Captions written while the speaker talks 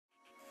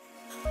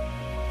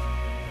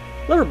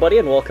Hello everybody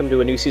and welcome to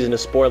a new season of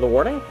Spoiler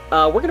Warning.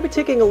 We're going to be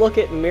taking a look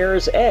at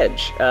Mirror's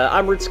Edge.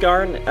 I'm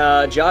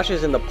Ritzgarn. Josh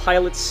is in the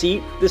pilot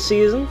seat this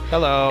season.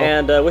 Hello.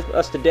 And with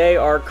us today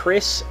are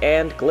Chris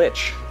and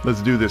Glitch.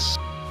 Let's do this.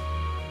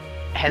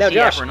 Has he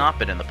ever not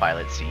been in the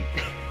pilot seat?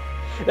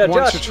 Now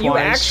Once Josh, or you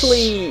twice.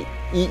 actually...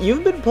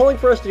 You've been pulling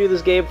for us to do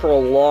this game for a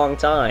long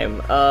time.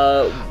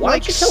 Why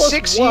like don't you tell us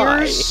 6 why?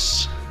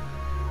 years?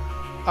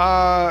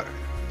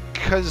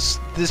 Because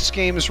this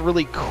game is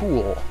really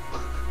cool.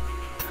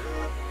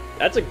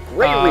 That's a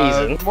great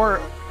reason.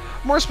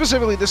 More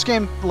specifically, this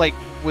game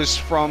was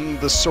from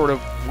the sort of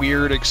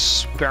weird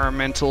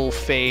experimental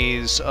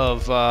phase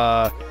of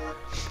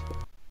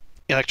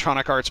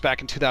Electronic Arts back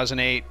in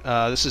 2008.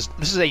 This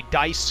is a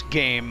DICE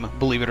game,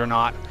 believe it or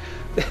not.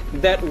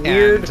 That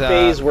weird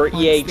phase where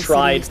EA Once the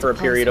tried city for a is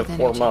period of pulse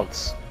 4 with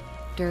months.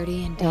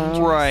 Dirty and dangerous.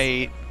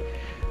 Right.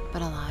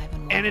 But alive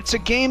and And it's a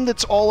wonderful. game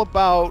that's all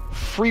about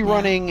free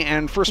running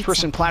and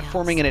first-person it's something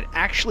platforming, else. and it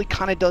actually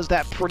kind of does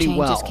that pretty Changes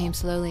well. came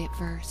slowly at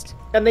first.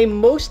 And they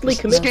mostly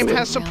This commit game to it.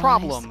 has some Realize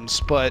problems,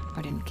 but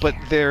I didn't but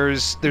care.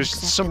 there's Accepted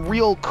some them.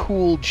 real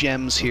cool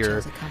gems They here.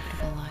 chose a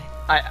comfortable life.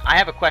 I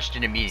have a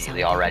question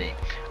immediately Sounds already.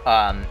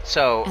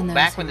 So, And those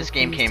back who when this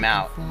game refuse came to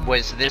out, conform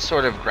was this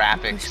sort of pushed to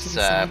graphics the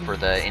side for of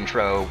the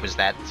intro, was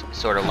that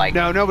sort of like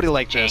No, nobody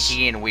liked this.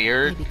 janky and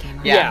weird? They became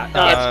Yeah, it's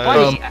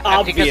funny.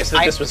 obvious because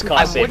that this was I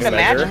cost wouldn't saving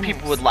imagine measure.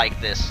 people would like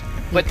this.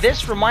 But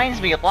this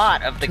reminds me a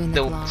lot of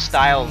the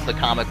style of the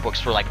comic books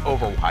for like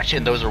Overwatch,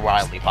 and those are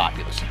wildly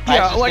popular. I was Yeah,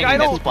 just like thinking I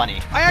don't. that's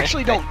funny. I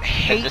actually don't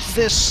hate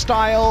this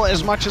style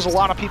as much as a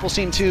lot of people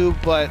seem to,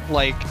 but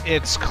like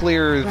it's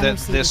clear that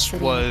this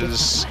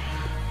was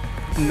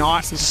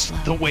not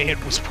the way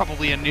it was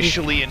probably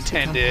initially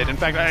intended. In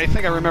fact, I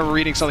think I remember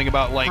reading something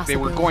about like they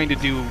were going to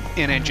do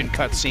in-engine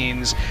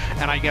cutscenes,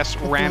 and I guess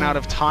ran out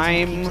of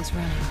time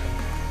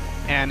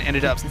and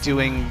ended up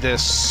doing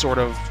this sort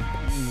of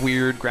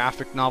weird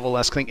graphic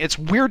novel-esque thing. It's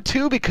weird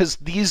too because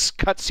these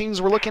cutscenes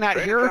we're looking at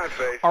here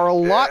are a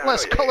lot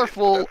less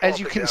colorful, as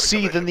you can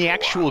see, than the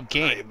actual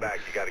game.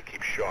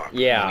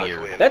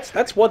 Yeah,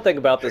 that's one thing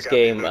about this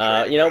game.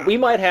 You know, we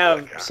might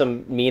have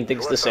some mean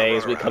things to say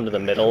as we come to the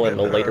middle and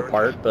the later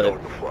part, but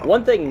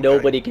one thing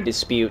nobody can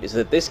dispute is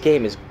that this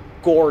game is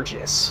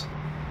gorgeous.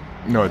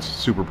 No, it's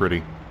super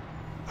pretty.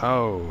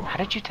 Oh, How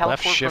did you left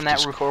teleport shift from that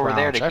is roof over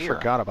there crouch. to I here?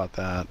 forgot about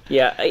that.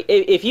 Yeah,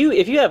 if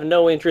you have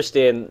no interest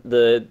in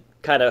the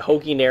kind of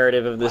hokey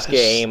narrative of this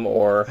game,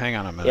 or Hang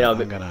on a minute. you know,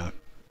 I'm gonna.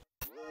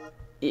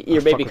 you're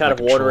fuck maybe with kind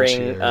my of wondering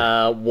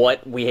controls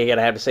what we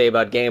gotta have to say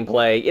about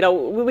gameplay. You know,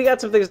 we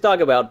got some things to talk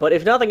about, but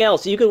if nothing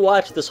else, you could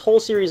watch this whole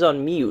series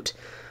on mute,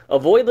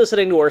 avoid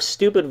listening to our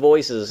stupid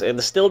voices,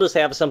 and still just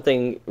have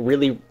something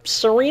really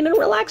serene and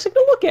relaxing to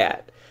look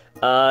at.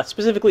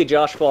 Specifically,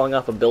 Josh falling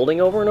off a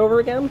building over and over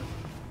again.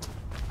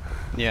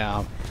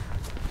 Yeah.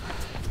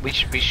 We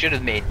should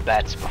have made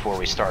bets before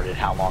we started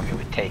how long it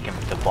would take him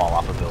to fall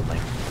off a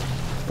building.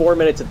 4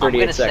 minutes and I'm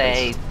 38 gonna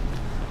seconds. say,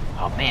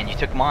 oh man, you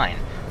took mine.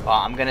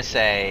 I'm gonna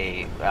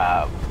say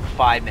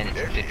 5 minutes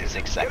and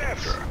 56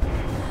 seconds.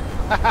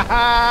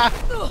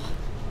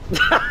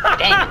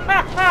 Dang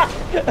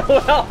it!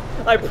 Well,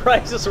 I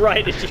price is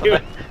right at you.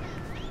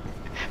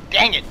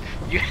 Dang it!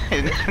 You,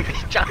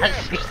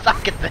 Josh, you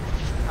suck at this.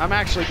 I'm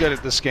actually good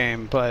at this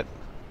game, but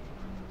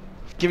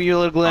giving you a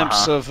little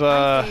glimpse of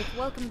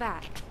Welcome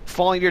back.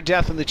 falling to your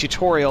death in the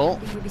tutorial.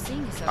 We'll be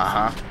seeing you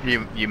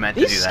soon. You meant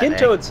to do These that. skin eh?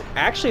 toads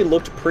actually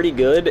looked pretty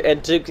good,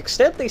 and to an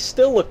extent they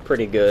still look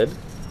pretty good.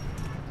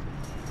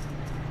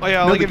 Oh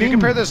yeah, No, like the if you game-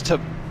 compare this to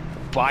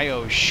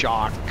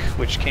BioShock,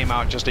 which came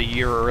out just a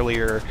year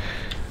earlier.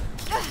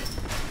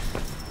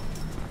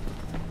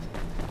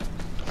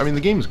 I mean,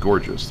 the game's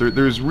gorgeous.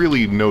 There's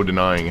really no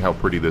denying how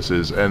pretty this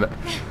is, and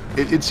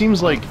it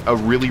seems like a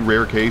really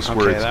rare case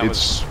where Okay, that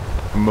it's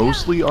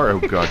mostly art. Oh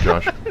god,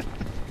 Josh.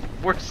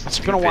 We're It's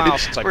been a while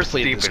since I We're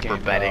played this stupid game.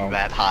 for betting though.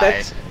 that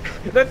high.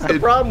 That's the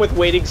problem with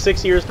waiting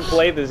 6 years to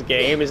play this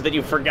game, is that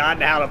you've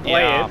forgotten how to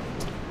play Yeah. it.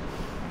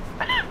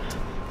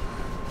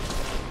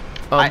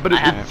 But I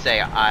have to say,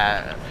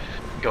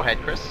 go ahead,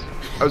 Chris.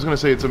 I was gonna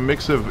say it's a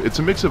mix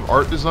of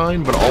art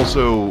design, but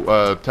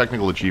also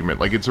technical achievement.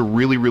 Like it's a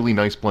really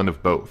nice blend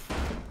of both.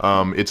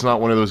 It's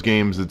not one of those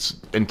games that's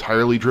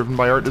entirely driven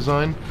by art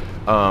design,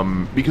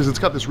 because it's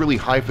got this really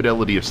high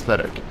fidelity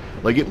aesthetic.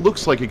 Like it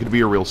looks like it could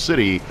be a real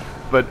city,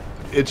 but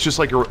it's just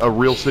like a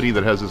real city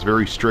that has this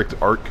very strict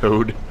art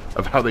code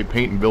of how they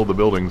paint and build the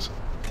buildings.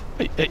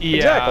 Yeah.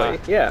 Exactly,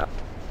 yeah.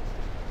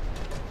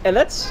 And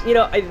that's, you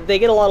know, they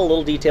get a lot of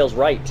little details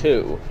right,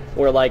 too.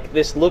 Where, like,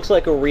 this looks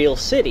like a real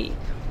city.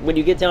 When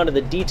you get down to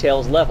the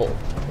details level,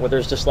 where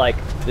there's just, like,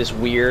 this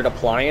weird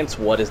appliance,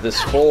 what is this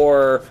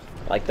for?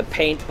 Like, the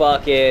paint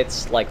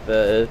buckets, like,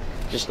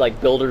 just, like,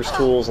 builder's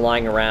tools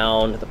lying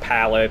around, the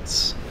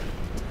pallets.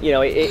 You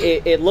know,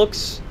 it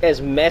looks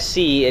as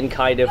messy and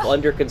kind of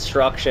under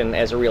construction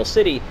as a real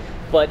city,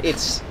 but it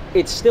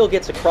still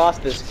gets across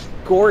this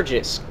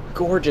gorgeous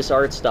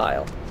art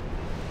style.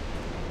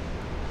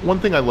 One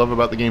thing I love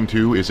about the game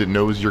too is it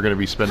knows you're going to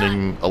be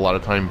spending a lot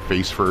of time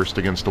face first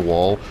against a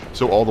wall,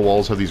 so all the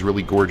walls have these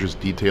really gorgeous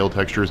detail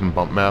textures and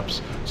bump maps.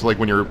 So like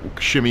when you're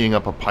shimmying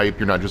up a pipe,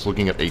 you're not just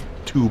looking at a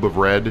tube of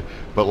red,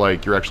 but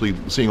like you're actually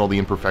seeing all the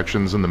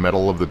imperfections in the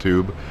metal of the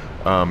tube.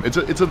 It's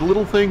a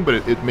little thing, but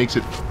it makes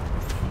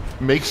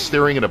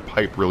staring at a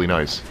pipe really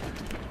nice.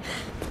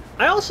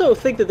 I also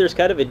think that there's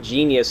kind of a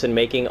genius in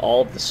making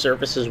all of the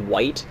surfaces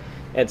white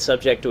and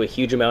subject to a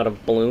huge amount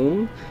of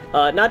bloom.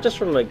 Not just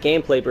from a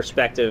gameplay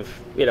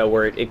perspective, you know,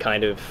 where it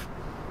kind of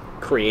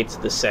creates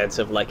the sense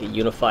of like a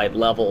unified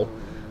level,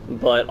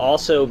 but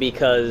also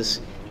because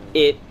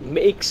it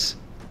lets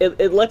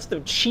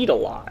them cheat a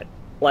lot.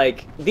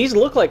 Like, these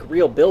look like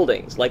real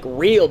buildings. Like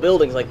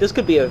this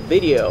could be a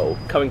video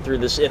coming through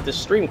this at this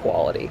stream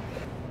quality.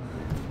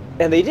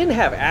 And they didn't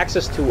have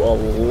access to a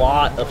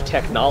lot of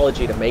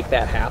technology to make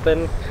that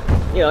happen.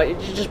 You know,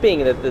 it's just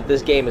being that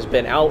this game has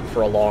been out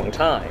for a long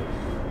time.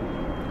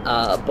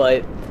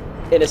 But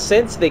in a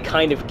sense, they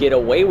kind of get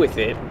away with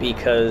it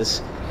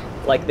because,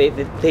 like,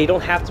 they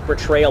don't have to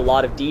portray a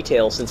lot of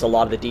details, since a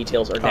lot of the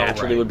details are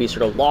naturally would be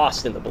sort of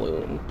lost in the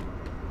bloom.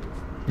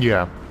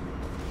 Yeah.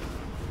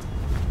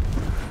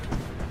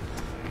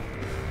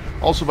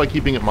 Also, by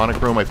keeping it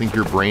monochrome, I think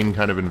your brain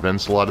kind of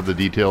invents a lot of the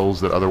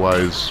details that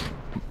otherwise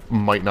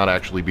might not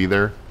actually be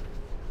there.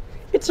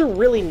 It's a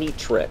really neat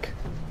trick.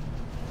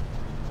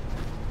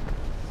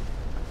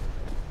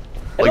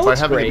 Like, by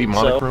having it be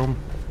monochrome...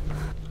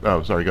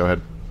 Oh, sorry, go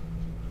ahead.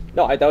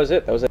 No, that was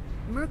it.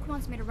 Merc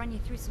wants me to run you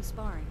through some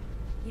sparring.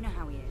 You know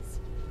how he is.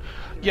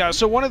 Yeah,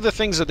 so one of the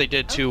things that they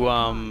did to,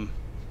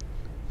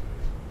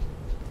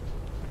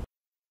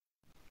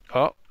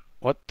 Oh,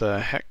 what the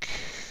heck?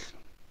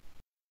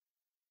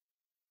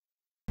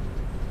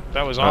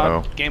 That was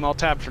odd. Game all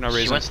tabbed for no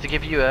reason. She wants to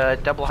give you a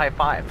double high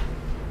five.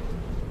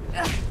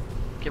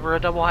 Give her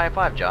a double high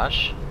five,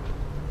 Josh.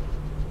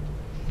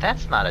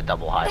 That's not a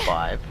double high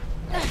five.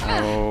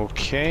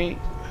 Okay.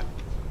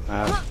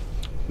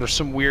 There's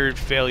some weird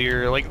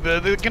failure. Like,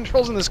 the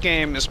controls in this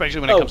game,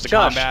 especially when it comes to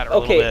Josh, combat, are a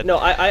little bit no,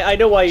 I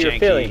know why you're janky.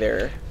 failing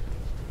there.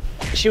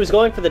 She was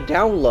going for the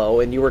down low,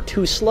 and you were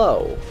too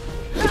slow.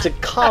 It's a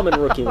common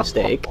rookie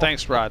mistake.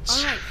 Thanks, Rods.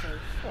 All right, Faith.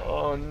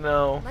 Oh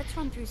no. Let's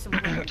run through some.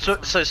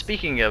 So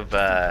speaking of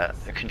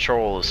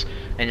controls,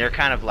 and you're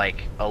kind of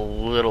like a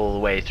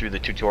little way through the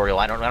tutorial.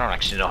 I don't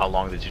actually know how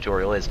long the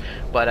tutorial is,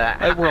 but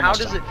how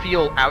does it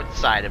feel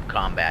outside of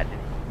combat?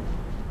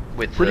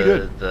 With pretty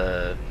good.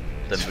 The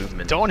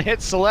movement. Don't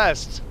hit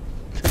Celeste.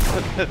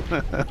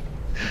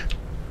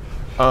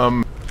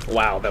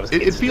 Wow, that was.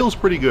 It feels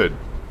pretty good.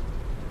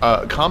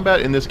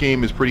 Combat in this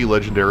game is pretty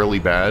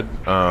legendarily bad,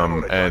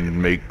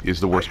 and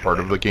is the worst part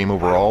of the game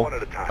overall.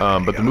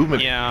 But the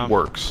movement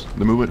works.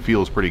 The movement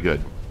feels pretty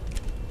good.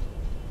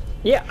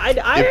 Yeah,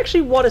 I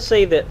actually want to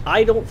say that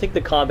I don't think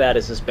the combat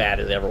is as bad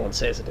as everyone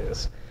says it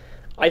is.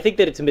 I think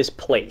that it's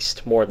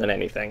misplaced more than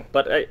anything.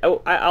 But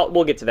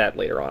we'll get to that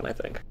later on, I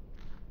think.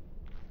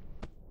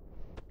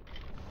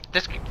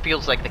 This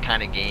feels like the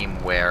kind of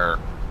game where,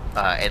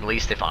 at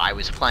least if I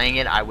was playing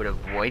it, I would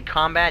avoid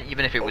combat,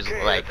 even if it was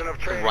like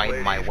right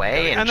in my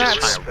way, and just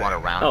kind of run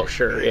around. Oh,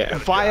 sure, yeah.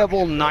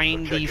 Viable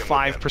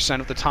 95%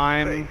 of the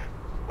time.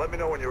 Let me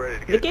know when you're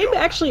ready to the game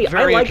actually,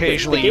 very I like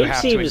occasionally this. The game you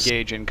have seems, to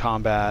engage in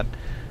combat.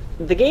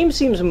 The game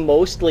seems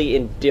mostly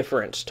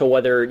indifferent to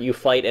whether you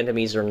fight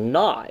enemies or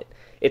not.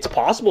 It's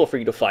possible for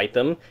you to fight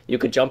them. You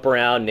could jump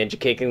around, ninja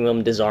kicking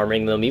them,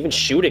 disarming them, even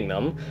shooting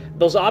them.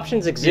 Those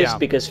options exist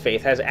because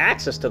Faith has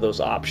access to those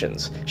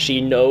options.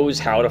 She knows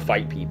how to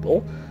fight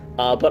people,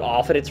 but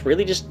often it's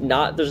really just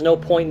not, there's no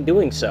point in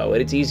doing so,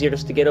 and it's easier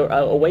just to get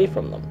away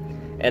from them.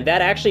 And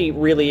that actually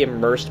really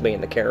immersed me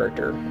in the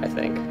character, I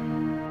think.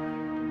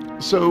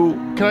 So,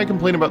 can I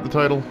complain about the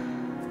title?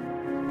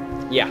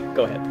 Yeah,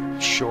 go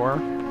ahead.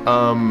 Sure.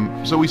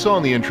 So we saw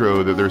in the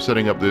intro that they're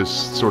setting up this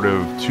sort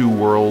of two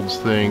worlds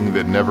thing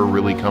that never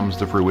really comes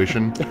to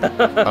fruition,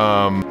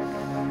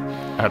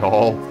 at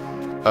all.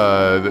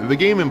 The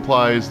game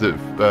implies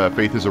that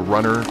Faith is a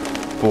runner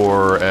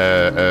for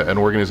an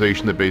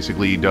organization that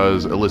basically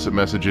does illicit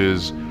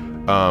messages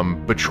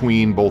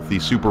between both the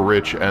super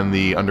rich and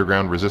the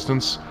underground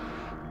resistance,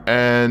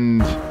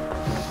 and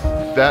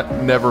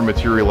that never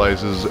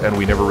materializes, and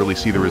we never really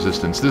see the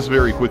resistance. This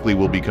very quickly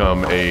will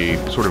become a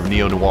sort of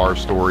neo-noir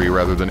story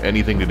rather than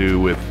anything to do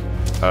with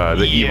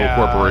the evil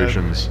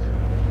corporations.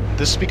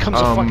 This becomes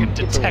a fucking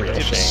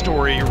detective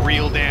story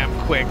real damn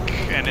quick,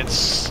 and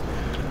it's...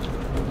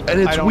 And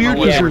it's I don't weird know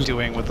what because they're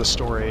doing with the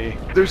story.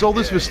 There's all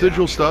this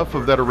vestigial stuff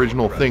of that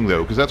original thing,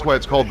 though, because that's why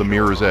it's called the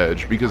Mirror's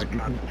Edge, because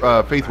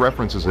Faith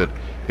references it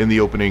in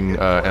the opening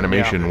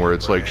animation, where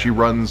it's like she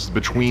runs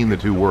between the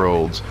two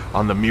worlds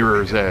on the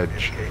mirror's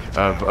edge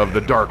of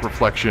the dark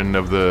reflection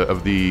of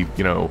the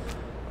you know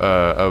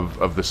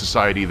of the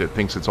society that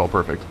thinks it's all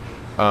perfect.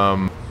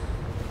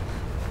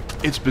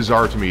 It's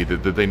bizarre to me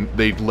that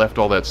they left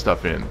all that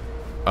stuff in.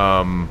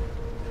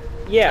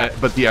 Yeah,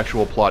 but the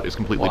actual plot is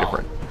completely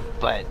different.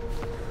 But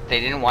they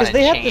didn't want to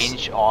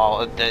change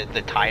all of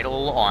the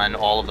title on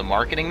all of the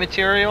marketing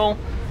material.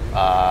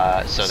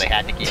 so they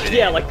had to keep it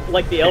Yeah, in.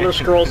 like the Elder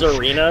Scrolls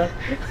Arena,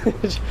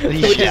 which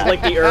is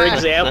like the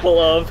example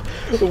of,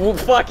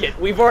 fuck it,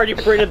 we've already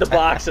printed the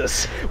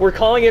boxes. We're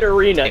calling it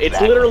Arena. Exactly.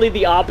 It's literally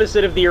the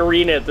opposite of the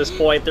Arena at this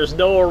point. There's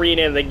no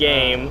Arena in the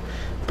game,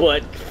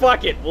 but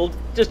fuck it, we'll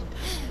just,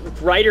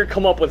 writer,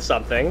 come up with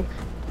something.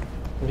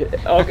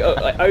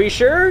 Are you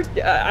sure?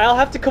 I'll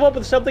have to come up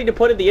with something to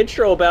put in the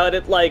intro about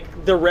it,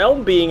 like the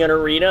realm being an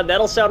arena.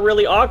 That'll sound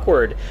really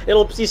awkward.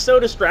 It'll be so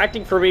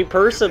distracting for me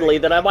personally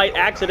that I might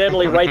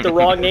accidentally write the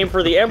wrong name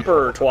for the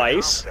Emperor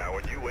twice.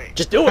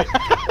 Just do it.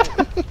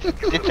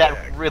 Did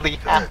that really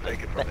happen?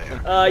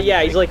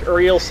 Yeah, he's like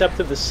Uriel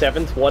Septim the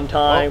 7th one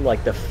time,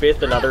 like the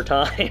 5th another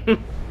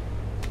time.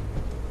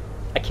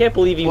 I can't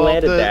believe he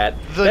landed that.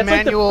 The That's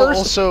manual like the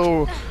first...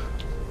 also,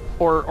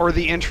 or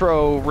the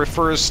intro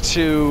refers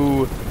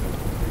to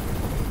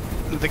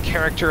the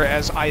character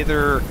as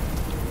either,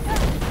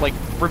 like,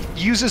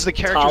 uses the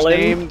character's Talon?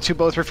 name to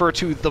both refer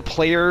to the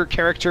player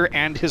character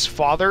and his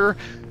father.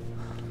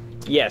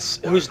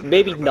 Yes, who's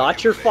maybe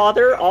not your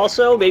father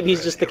also? Maybe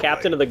he's just the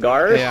captain of the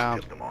guard? Yeah.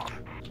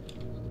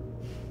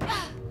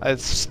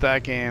 It's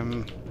that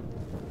game.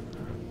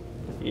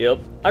 Yep.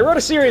 I wrote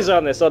a series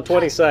on this on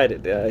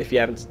 20-sided, if you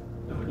haven't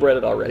read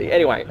it already.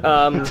 Anyway,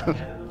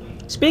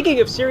 speaking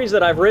of series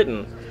that I've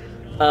written,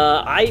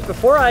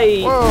 before I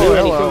knew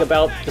anything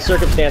about the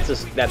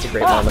circumstances, that's a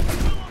great moment.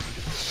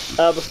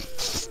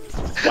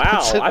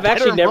 Wow, I've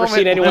actually never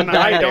seen anyone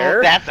die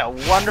there. That's a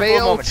wonderful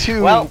Fail moment.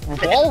 to Well,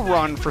 wall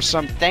run for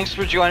some. thanks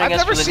for joining I've us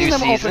never for the seen new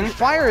them season. open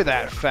fire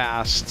that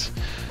fast.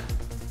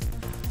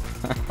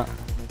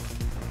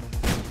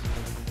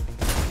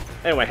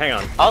 Anyway, hang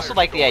on. I also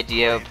like the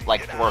idea of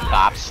like 4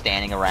 cops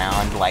standing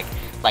around, like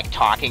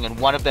talking, and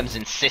one of them's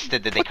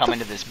insisted that they come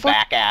into this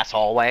back ass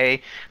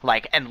hallway,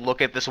 like, and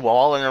look at this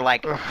wall, and they're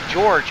like,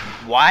 George,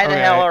 why the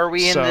hell are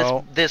we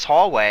in this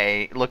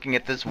hallway looking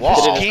at this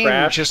wall? This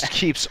game just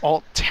keeps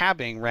alt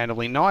tabbing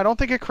randomly. No, I don't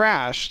think it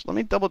crashed. Let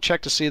me double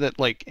check to see that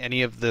like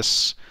any of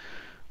this,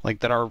 like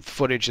that our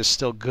footage is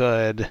still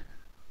good.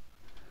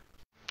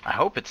 I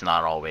hope it's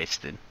not all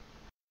wasted.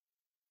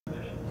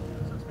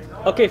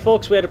 Okay,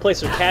 folks, we had to play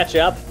some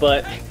catch-up,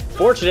 but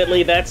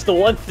fortunately, that's the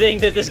one thing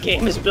that this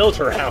game is built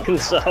around,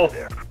 so...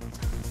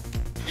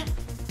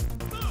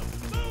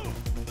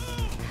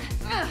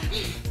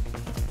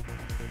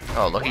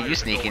 Oh, look at you,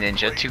 Sneaky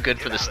Ninja. Too good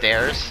for the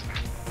stairs.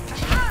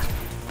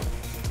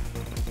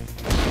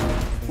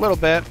 A little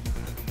bit.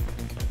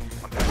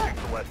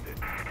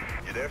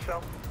 You there,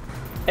 Sal?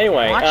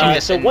 Anyway, Watching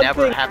this so and one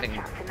never thing...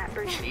 having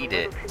need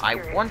it, I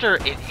wonder,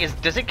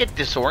 does it get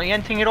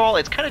disorienting at all?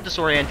 It's kind of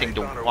disorienting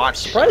to watch.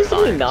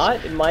 Surprisingly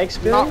not, in my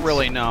experience. Not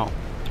really, no.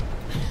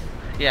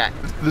 Yeah.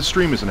 The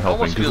stream isn't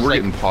helping Almost because feels we're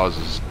like- getting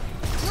pauses.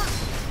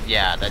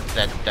 Yeah, that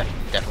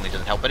definitely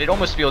doesn't help. But it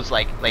almost feels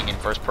like in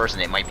first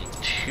person it might be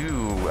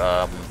too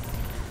up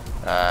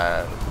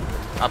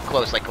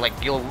close. Like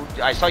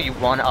I saw you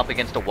run up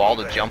against a wall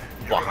to jump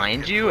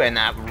behind you, and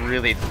that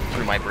really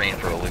threw my brain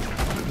for a loop.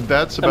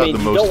 That's about the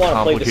most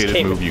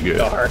complicated move you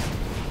get.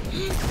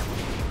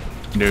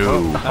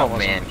 No. Oh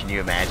man, can you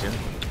imagine?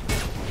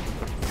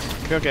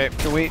 Okay,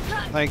 can we?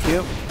 Thank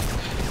you.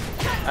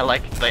 I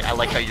like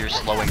how you're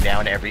slowing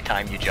down every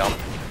time you jump.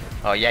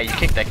 Oh yeah, you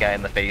kicked that guy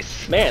in the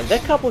face. Man,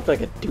 that cop looked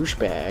like a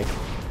douchebag.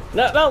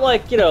 Not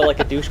like, you know, like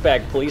a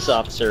douchebag police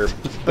officer,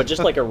 but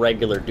just like a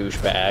regular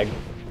douchebag.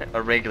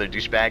 A regular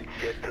douchebag.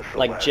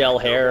 Like gel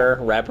hair,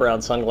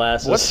 wraparound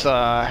sunglasses. What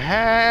the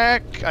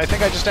heck? I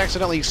think I just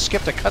accidentally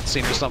skipped a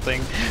cutscene or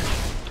something.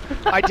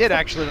 I did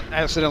actually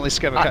accidentally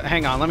skip a cut.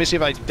 Hang on, let me see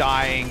if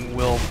dying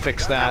will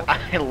fix that.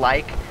 I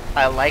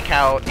like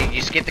how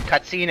you skip the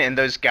cutscene and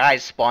those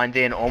guys spawned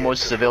in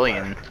almost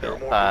civilian.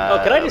 Can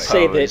I just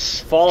say that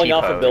falling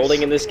off a T-pose.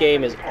 building in this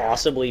game is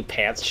awesomely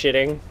pants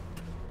shitting?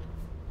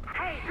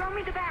 Hey, throw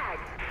me the bag.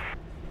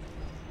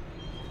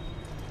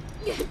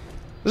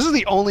 This is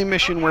the only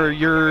mission where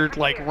you're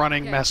like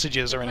running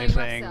messages or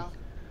anything.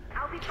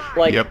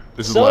 Like, Yep,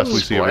 this is the last we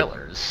see of it.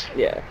 Spoilers.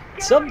 Yeah.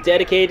 Some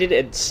dedicated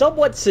and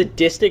somewhat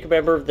sadistic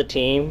member of the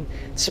team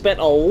spent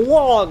a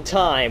long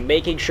time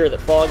making sure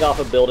that falling off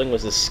a building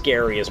was as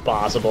scary as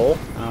possible.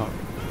 Oh.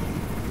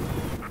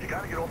 You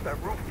gotta get off that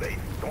roof, Faith.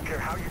 Don't care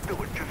how you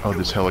do it, just Oh, do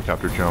this it.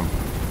 helicopter jump.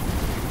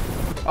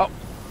 Oh,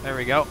 there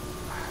we go.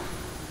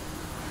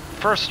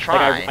 First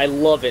try. Like, I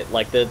love it,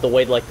 like the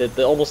way like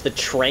the almost the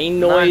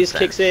train noise Nonsense.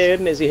 kicks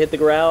in as you hit the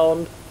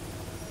ground.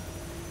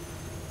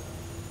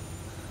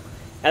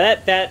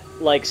 And that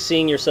like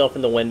seeing yourself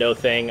in the window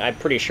thing, I'm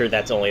pretty sure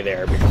that's only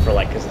there for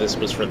like because this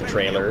was for the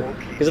trailer.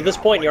 Because at this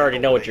point you already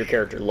know what your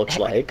character looks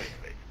like.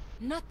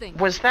 Nothing.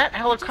 Was that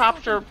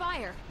helicopter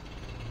Fire.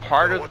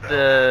 part of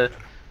the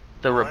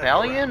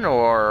rebellion,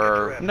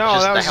 or No,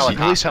 just that the was the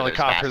police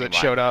helicopter passing that by?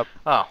 showed up.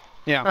 Oh,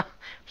 Yeah. I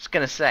was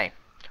gonna say.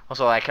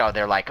 Also, like how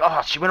they're like,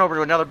 oh, she went over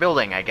to another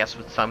building. I guess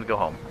it's time to go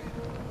home.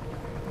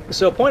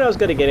 So a point I was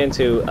going to get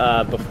into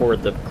before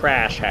the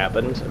crash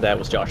happened, that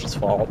was Josh's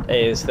fault,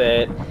 is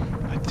that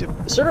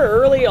sort of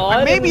early on...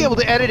 I may be able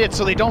to edit it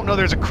so they don't know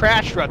there's a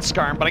crash,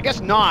 Rudscarm, but I guess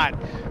not.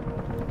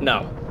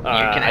 No. You can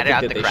I edit think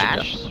out that the they should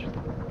crash.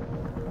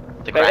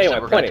 The Crash anyway,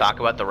 that we're going to talk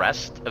about the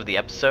rest of the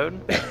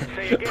episode?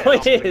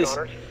 Point is,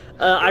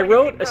 I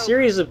wrote a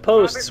series of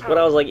posts when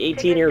I was like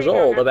 18 years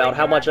old about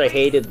how much I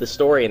hated the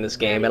story in this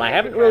game, and I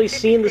haven't really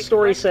seen the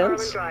story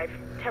since.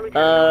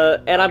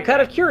 And I'm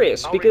kind of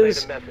curious,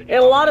 because in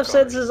a lot of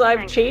senses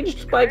I've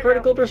changed my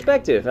critical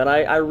perspective, and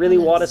I really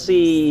want to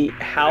see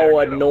how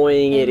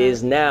annoying it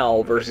is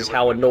now versus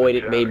how annoyed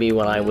it made me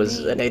when I was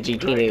an edgy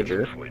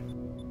teenager.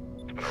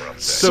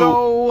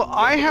 So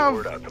I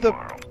have the...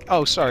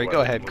 Oh, sorry.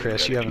 Go ahead,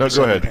 Chris. You haven't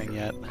said anything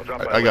yet.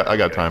 I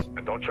got time.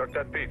 Don't chuck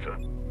that pizza.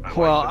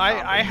 Well,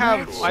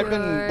 I've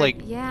been like...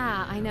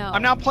 Yeah, I know.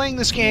 I'm now playing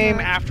this game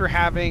after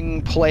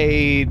having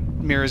played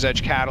Mirror's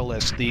Edge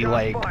Catalyst, the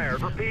like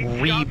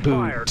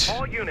reboot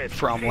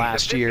from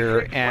last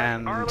year,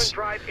 and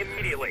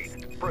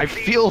I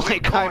feel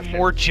like I'm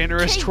more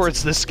generous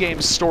towards this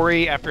game's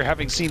story after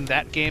having seen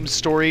that game's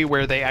story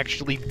where they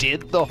actually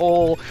did the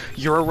whole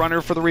 "you're a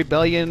runner for the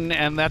rebellion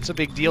and that's a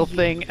big deal"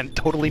 thing and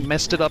totally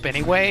messed it up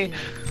anyway.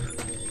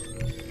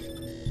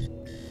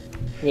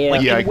 Yeah,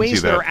 Like, I in can ways see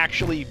that that. are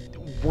actually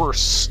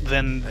worse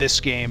than this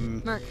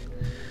game. Merc,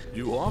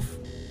 You off?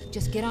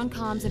 just get on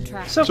comms and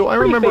track. So I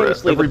pretty remember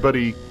famously,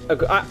 everybody... Go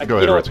Go ahead,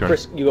 ahead, you know what, Ritzcon.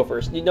 Chris, you go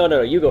first.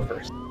 No, you go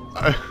first.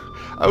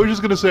 I was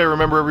just gonna say I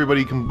remember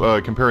everybody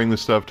comparing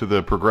this stuff to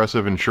the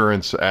Progressive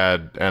Insurance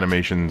ad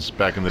animations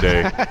back in the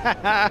day.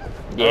 Yeah.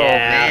 Oh,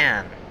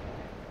 man.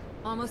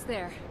 Almost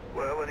there.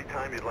 Well,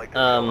 anytime you'd like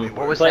Um,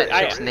 What was But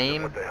that chick's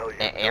name?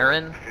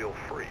 Aaron? Feel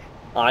free.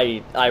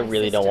 I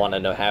really don't want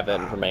to have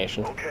that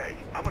information. Okay.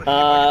 I'm gonna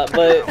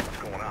But what's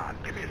going on.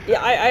 Give me a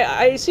yeah,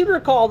 I seem to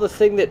recall the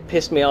thing that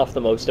pissed me off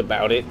the most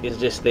about it is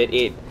just that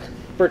it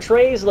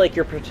portrays like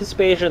your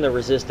participation in the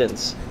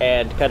resistance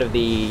and kind of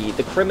the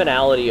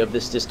criminality of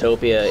this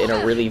dystopia in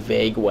a really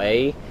vague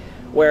way,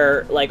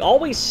 where like all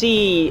we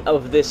see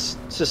of this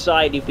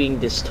society being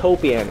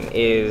dystopian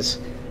is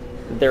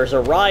there's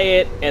a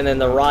riot and then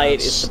the riot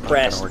is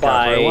suppressed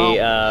by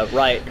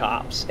riot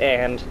cops,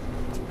 and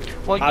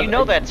Well, you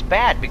know that's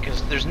bad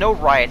because there's no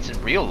riots in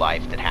real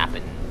life that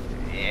happen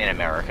in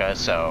America,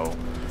 so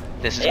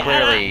this is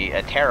clearly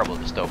a terrible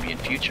dystopian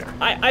future.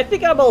 I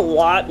think I'm a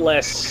lot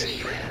less...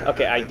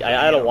 Okay,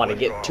 I don't want to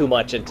get too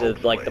much into,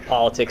 like, the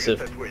politics of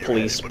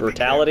police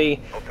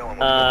brutality,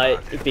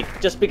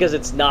 just because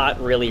it's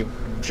not really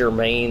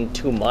germane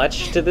too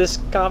much to this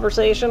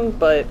conversation,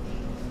 but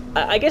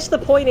I guess the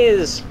point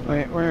is,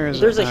 Wait, where is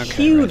there's it? a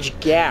huge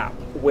gap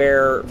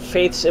where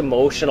Faith's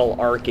emotional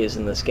arc is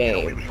in this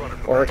game,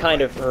 or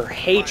kind of her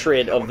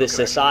hatred of this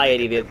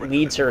society that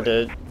leads her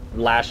to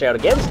lash out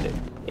against it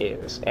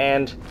is,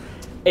 and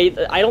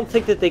I don't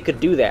think that they could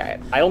do that.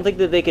 I don't think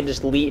that they could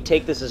just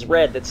take this as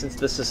read that since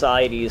the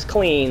society is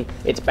clean,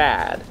 it's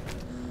bad.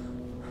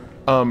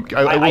 I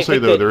will say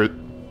though, that,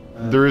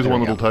 there is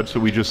one little touch that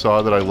we just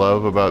saw that I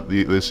love about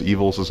this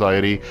evil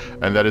society,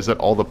 and that is that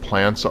all the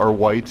plants are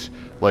white.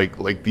 Like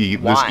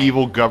this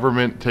evil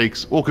government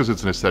takes, well, because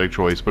it's an aesthetic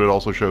choice, but it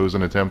also shows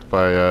an attempt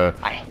by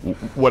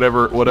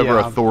whatever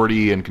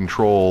authority and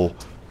control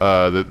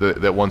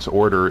that wants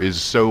order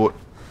is so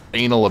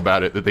anal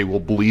about it that they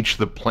will bleach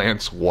the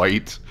plants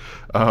white.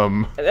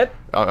 That's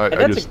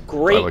a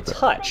great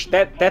touch.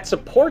 That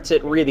supports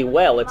it really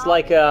well. It's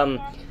like all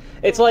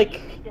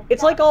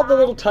the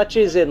little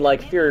touches in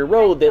like Fury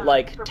Road that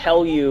like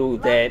tell you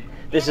that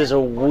this is a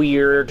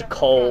weird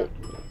cult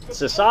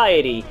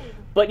society,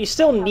 but you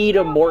still need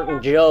a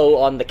Morton Joe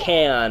on the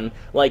can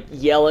like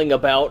yelling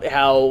about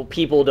how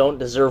people don't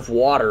deserve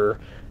water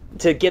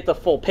to get the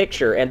full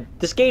picture, and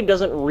this game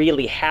doesn't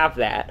really have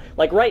that.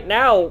 Like, right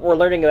now, we're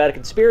learning about a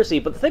conspiracy,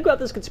 but the thing about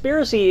this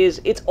conspiracy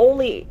is it's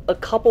only a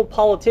couple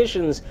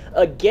politicians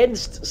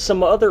against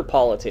some other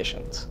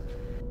politicians.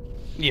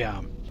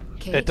 Yeah.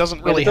 Okay. It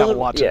doesn't really have a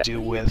lot to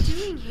do What with... are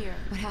you doing here?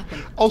 What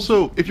happened?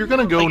 Also, if you're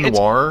gonna go Like,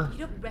 noir,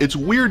 it's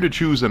weird to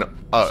choose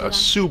a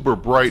super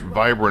bright,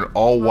 vibrant,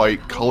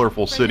 all-white,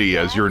 colorful city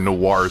as your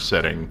noir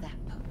setting.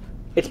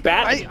 It's I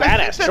badass think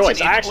that's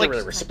choice. an I actually like-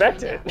 really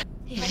respect it.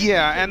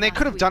 Yeah, and they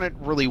could have done it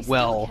really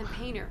well.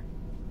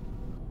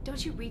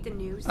 Don't you read the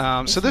news?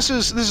 So this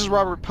is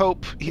Robert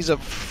Pope. He's a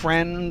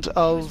friend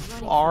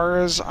of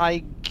ours,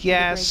 I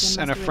guess,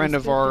 and a friend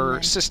of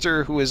our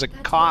sister who is a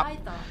cop.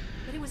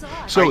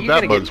 So Are you that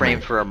gonna get bugs me.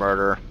 framed for a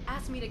murder?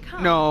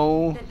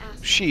 No,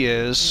 she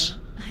is.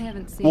 I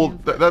haven't seen Well, him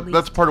for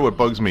that's part of what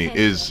bugs me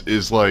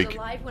is like,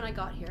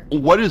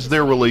 what is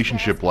their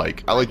relationship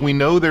like? Like, we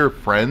know they're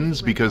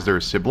friends because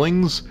they're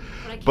siblings,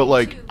 but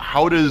like,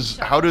 how does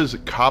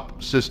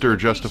cop sister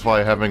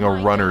justify having a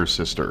runner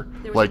sister?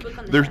 Like,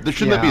 there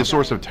shouldn't that be a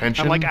source of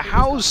tension? And like,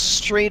 how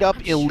straight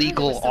up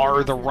illegal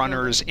are the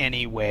runners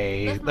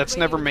anyway? That's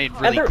never made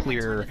really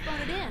clear.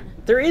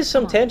 There is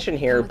some tension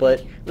here,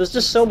 but there's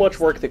just so much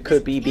work that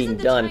could be being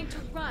done.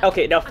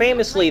 Okay, now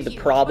famously, the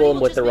problem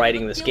with the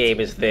writing of this game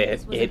is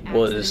that it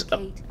was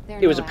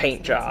a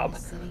paint job.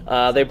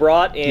 They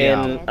brought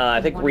in,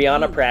 I think,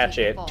 Rihanna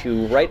Pratchett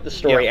to write the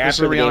story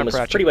after the game was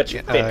pretty much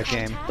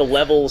finished. The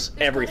levels,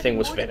 everything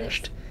was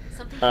finished.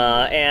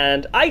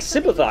 And I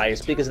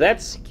sympathize because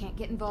that's Can't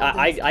get involved.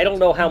 I don't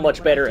know how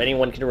much better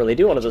anyone can really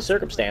do under those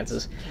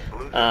circumstances.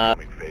 But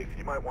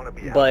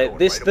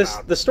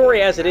the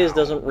story as it is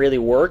doesn't really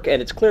work,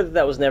 and it's clear that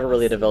that was never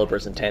really a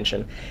developer's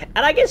intention.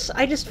 And I guess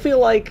I just feel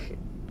like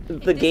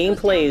the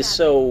gameplay is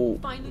so...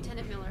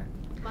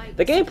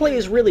 The gameplay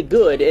is really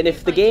good, and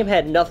if the game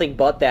had nothing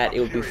but that,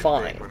 it would be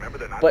fine.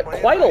 But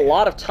quite a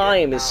lot of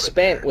time is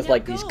spent with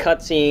like these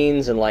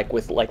cutscenes and like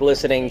with like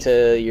listening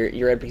to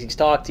your NPCs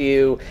talk to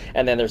you,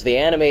 and then there's the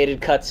animated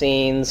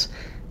cutscenes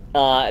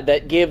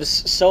that gives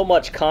so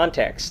much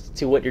context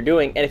to what you're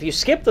doing. And if you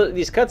skip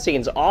these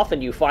cutscenes, often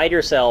you find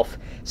yourself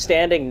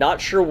standing not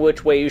sure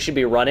which way you should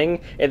be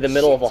running in the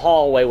middle of a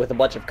hallway with a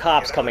bunch of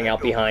cops coming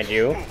out behind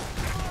you.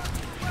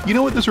 You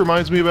know what this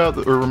reminds me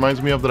about, or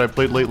reminds me of that I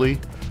played lately?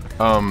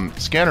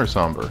 Scanner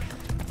Somber.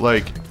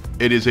 Like,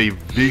 it is a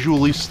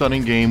visually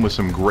stunning game with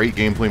some great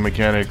gameplay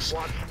mechanics,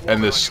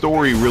 and the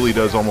story really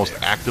does almost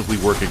actively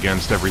work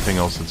against everything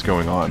else that's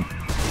going on.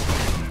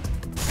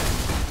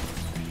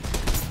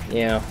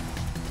 Yeah.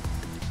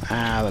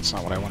 That's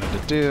not what I wanted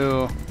to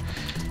do.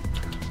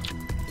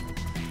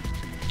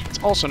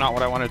 It's also not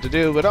what I wanted to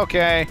do, but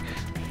okay.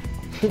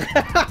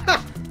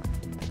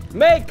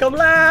 Make them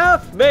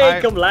laugh!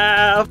 Make them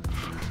laugh!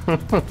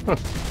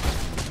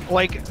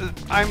 Like,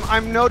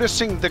 I'm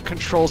noticing the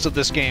controls of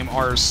this game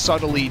are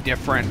subtly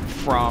different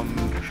from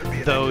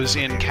those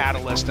in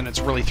Catalyst, and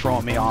it's really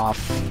throwing me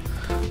off.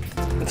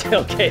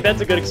 Okay, that's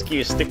a good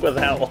excuse. Stick with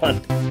that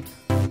one.